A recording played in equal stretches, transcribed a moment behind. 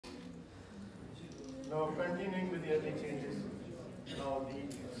Now continuing with the early changes, now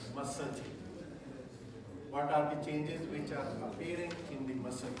the muscle change. What are the changes which are appearing in the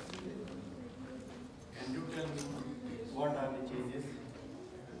muscle? Can you tell me what are the changes?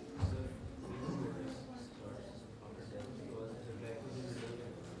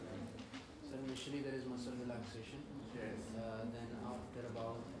 So initially there is muscle relaxation. Yes. Then after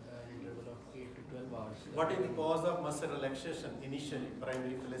about an interval of 8 to 12 hours. What is the cause of muscle relaxation initially?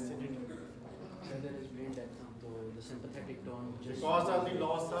 Primary flaccidity. So there is brain death. So the sympathetic tone just Because of the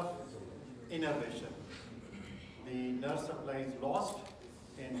loss of innervation. The nerve supply is lost,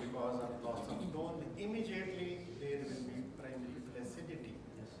 and because of loss of tone, immediately there will be primary flaccidity.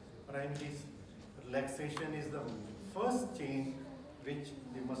 Primary relaxation is the first change which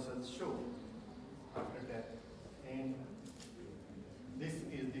the muscles show after death, and this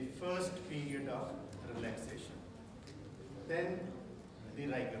is the first period of relaxation. Then the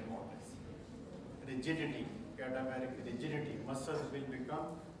rigor mortis, rigidity, cadaveric rigidity, muscles will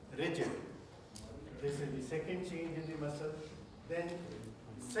become rigid. This is the second change in the muscle. Then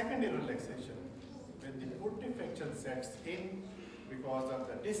secondary relaxation, when the putrefaction sets in because of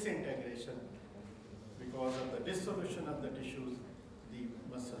the disintegration, because of the dissolution of the tissues, the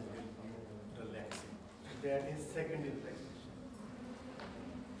muscle will be relaxing. That is secondary relaxation.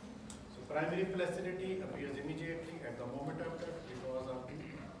 So primary flaccidity appears immediately at the moment of death because of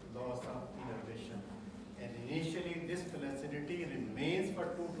the loss of innervation. And initially this flaccidity remains for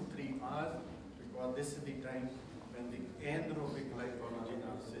 2 to 3 hours, because this is the time when the anaerobic glycolysis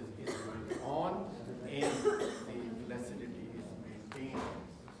is going on and the flaccidity is maintained.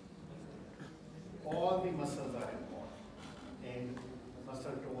 All the muscles